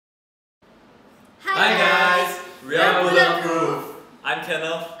Hi guys, we are Bulletproof. I'm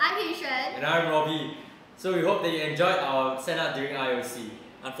Kenneth. I'm Peixuan. And I'm Robbie. So we hope that you enjoyed our stand-up during IOC.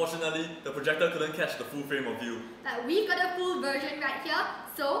 Unfortunately, the projector couldn't catch the full frame of view. But we've got a full version right here,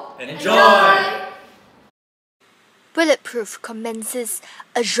 so enjoy! Bulletproof commences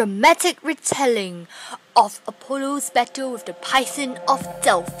a dramatic retelling of Apollo's battle with the Python of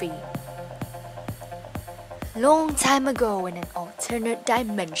Delphi. Long time ago, in an alternate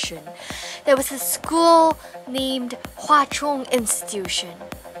dimension, there was a school named Peixuan Institution.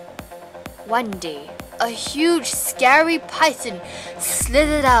 One day, a huge scary python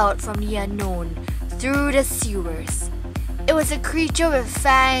slithered out from the unknown through the sewers. It was a creature with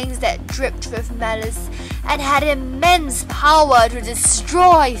fangs that dripped with malice and had immense power to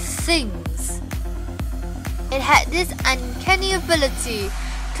destroy things. It had this uncanny ability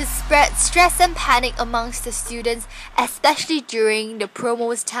to spread stress and panic amongst the students, especially during the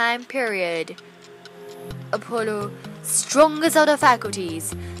promos time period. Apollo, strongest of the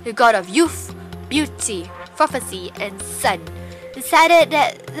faculties, the god of youth, beauty, prophecy, and sun, decided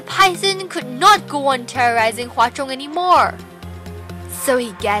that the Python could not go on terrorizing Peixuan anymore. So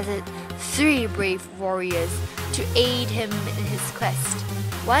he gathered 3 brave warriors to aid him in his quest.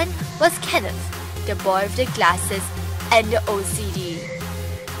 One was Kenneth, the boy with the glasses and the OCD.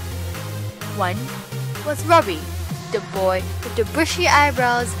 One was Robbie, the boy with the bushy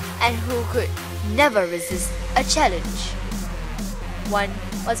eyebrows and who could never resist a challenge. One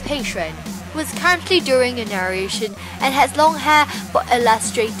was Peixuan, who is currently doing the narration and has long hair for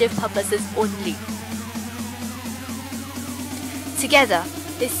illustrative purposes only. Together,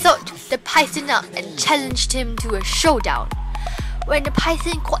 they sought the Python out and challenged him to a showdown. When the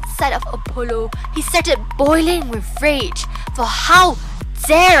Python caught sight of Apollo, he started boiling with rage, for how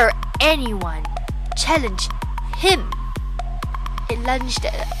dare anyone challenge him? It lunged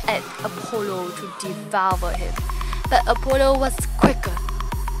at Apollo to devour him, but Apollo was quicker.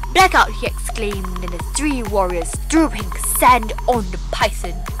 "Blackout!" he exclaimed, and the 3 warriors threw pink sand on the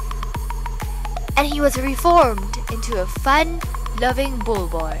Python. And he was reformed into a fun, loving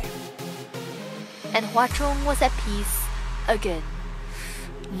bullboy. And Peixuan was at peace again.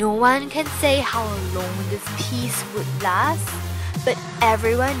 No one can say how long this peace would last, but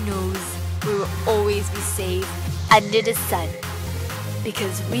everyone knows we will always be safe under the sun,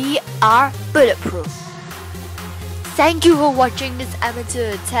 because we are bulletproof. Thank you for watching this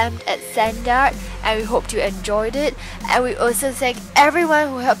amateur attempt at sand art, and we hope you enjoyed it. And we also thank everyone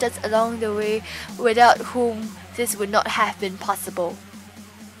who helped us along the way, without whom this would not have been possible.